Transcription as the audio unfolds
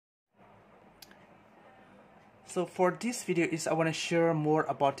So for this video I want to share more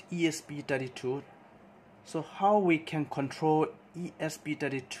about ESP32. So how we can control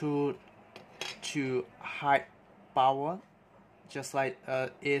ESP32 to high power, just like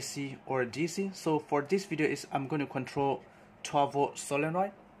AC or DC. So for this video I'm going to control 12-volt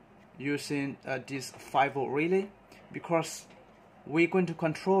solenoid using this 5-volt relay, because we're going to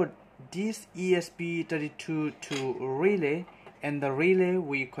control this ESP32 to relay, and the relay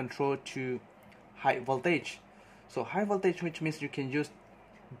we control to high voltage. So high voltage, which means you can use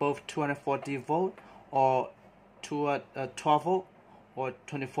both 240 volt or 12 volt or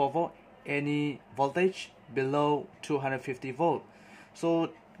 24 volt, any voltage below 250 volt. So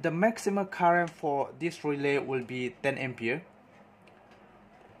the maximum current for this relay will be 10 ampere.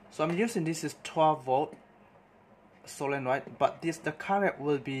 So I'm using this is 12 volt solenoid, but the current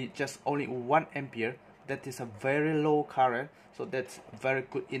will be just only 1 ampere. That is a very low current, so that's very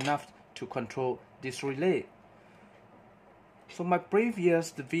good enough to control this relay. So my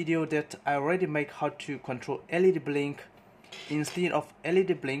previous video that I already make how to control LED blink, instead of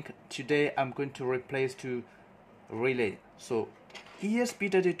LED blink, today I'm going to replace to relay. So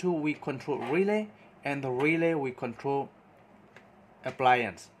ESP32 we control relay, and the relay we control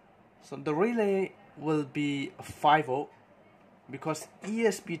appliance. So the relay will be 5 volt, because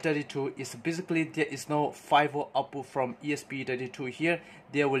ESP32 is basically, there is no 5 volt output from ESP32 here.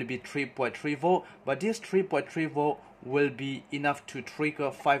 There will be 3.3 volt, but this 3.3 volt will be enough to trigger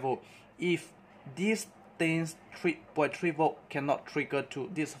 5 volt. If these things 3.3 volt cannot trigger to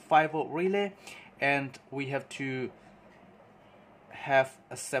this 5 volt relay, and we have to have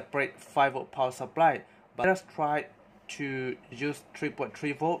a separate 5 volt power supply. But let's try to use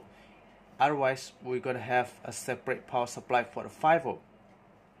 3.3 volt. Otherwise, we're gonna have a separate power supply for the 5 volt.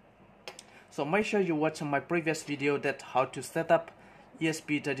 So make sure you watch my previous video that how to set up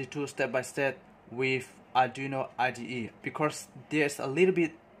ESP32 step by step with Arduino IDE, because there's a little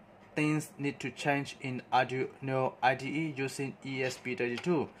bit things need to change in Arduino IDE using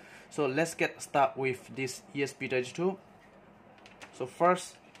ESP32. So let's get started with this ESP32. So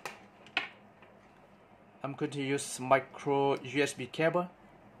first, I'm going to use micro USB cable.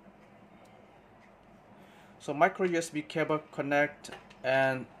 So micro USB cable connect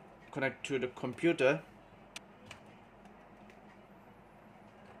to the computer.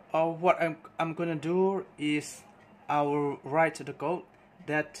 What I'm gonna do is I will write the code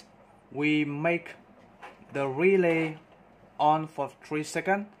that we make the relay on for 3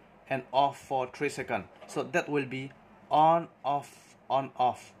 seconds and off for 3 seconds. So that will be on off.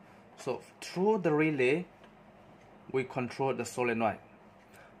 So through the relay we control the solenoid.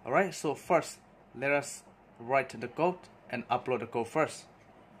 Alright, so first let us write the code and upload the code first.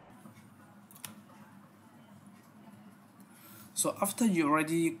 So after you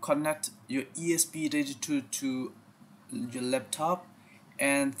already connect your ESP32 to your laptop,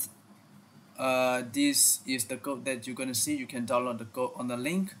 and this is the code that you're gonna see, you can download the code on the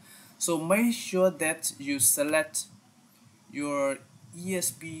link. So make sure that you select your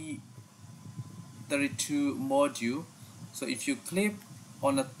ESP32 module. So if you click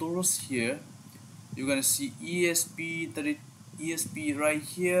on the tools here, you're gonna see ESP right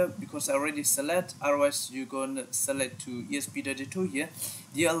here, because I already select. Otherwise you're gonna select to ESP32 here.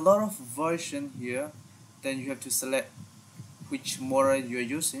 There are a lot of version here, then you have to select which model you're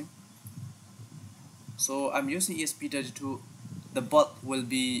using. So I'm using ESP32. The board will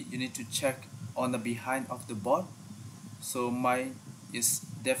be, you need to check on the behind of the board. So mine is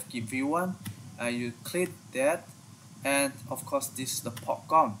DevKey V1, and you click that, and of course this is the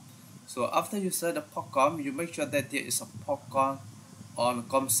POCOM. So after you set the POCOM, you make sure that there is a POCOM on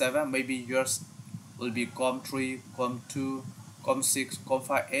COM7. Maybe yours will be COM3, COM2, COM6,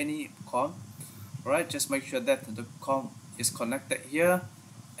 COM5, any COM. Alright, just make sure that the COM is connected here.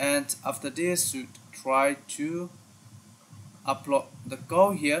 And after this, you try to upload the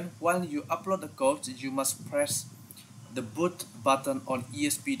code here. When you upload the code, you must press the boot button on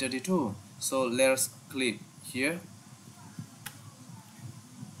ESP32. So let's click here.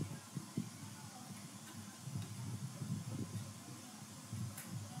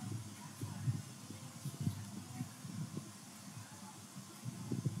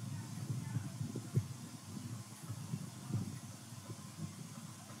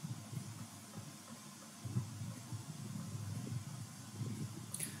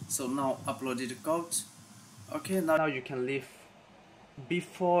 So now uploaded the code. Okay, now you can leave.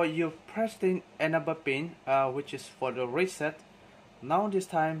 Before you press the enable pin, which is for the reset. Now this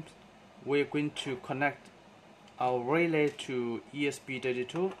time we're going to connect our relay to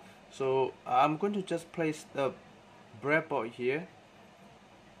ESP32. So I'm going to just place the breadboard here.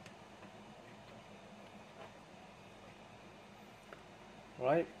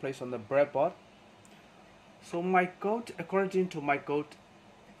 right, place on the breadboard. So my code, according to my code,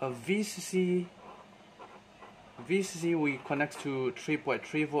 VCC we connect to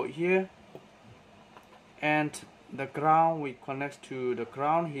 3.3 volt here, and the ground we connect to the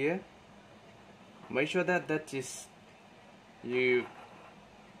ground here. Make sure that you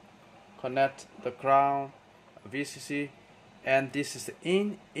connect the ground VCC, and this is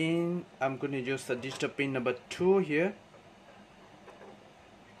in. I'm going to use the digital pin number 2 here.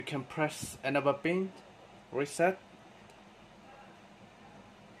 You can press another pin, reset.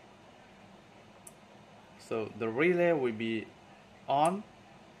 So the relay will be on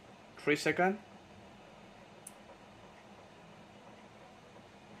 3 seconds.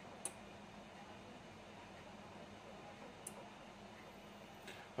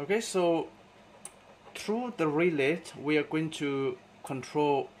 Okay, so through the relay we are going to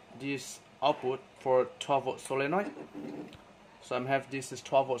control this output for 12 volt solenoid. So I have this is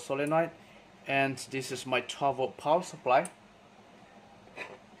 12 volt solenoid, and this is my 12 volt power supply,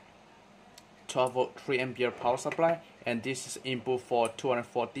 12 volt 3 ampere power supply, and this is input for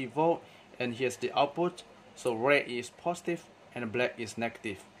 240 volt, and here's the output. So red is positive and black is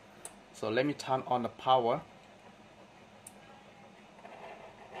negative. So let me turn on the power.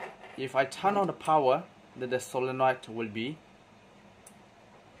 If I turn on the power, then the solenoid will be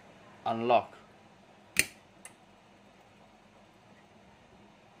unlocked.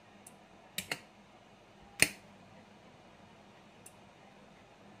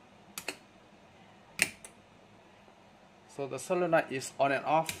 So the solenoid is on and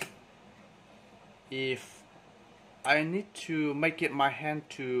off. If I need to make it my hand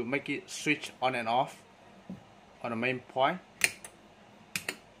to make it switch on and off on the main point.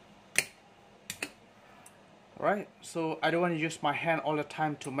 Right, so I don't want to use my hand all the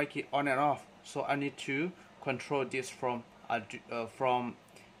time to make it on and off. So I need to control this from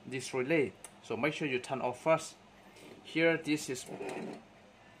this relay. So make sure you turn off first. Here this is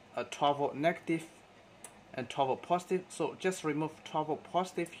a 12 volt negative and 12 volt positive. So just remove 12 volt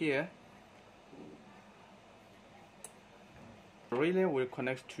positive here. The relay will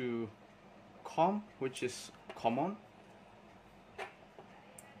connect to COM, which is common.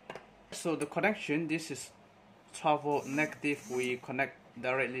 So the connection, this is 12 volt negative, we connect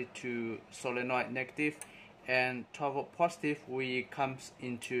directly to solenoid negative, and 12 volt positive we comes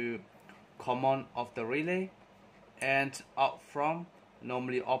into common of the relay and out from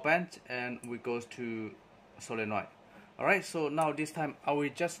normally open, and we goes to solenoid. Alright, so now this time I will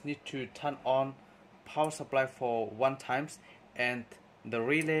just need to turn on power supply for 1 time, and the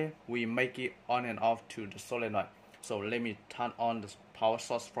relay we make it on and off to the solenoid. So let me turn on the power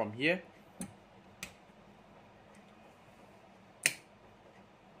source from here.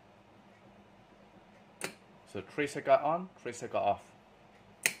 So 3 seconds on, 3 seconds off.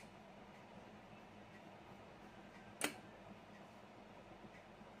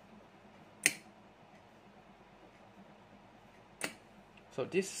 So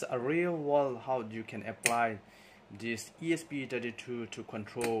this is a real world how you can apply this ESP32 to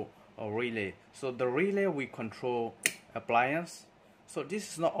control a relay. So the relay we control appliance. So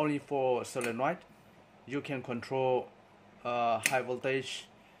this is not only for solenoid. You can control high voltage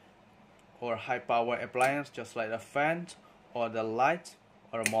or high power appliance, just like a fan or the light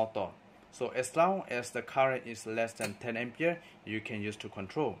or a motor. So as long as the current is less than 10 ampere, you can use to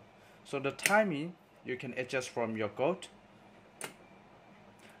control. So the timing you can adjust from your code.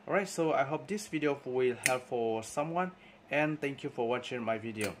 Alright, so I hope this video will help for someone, and thank you for watching my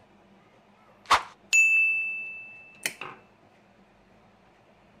video.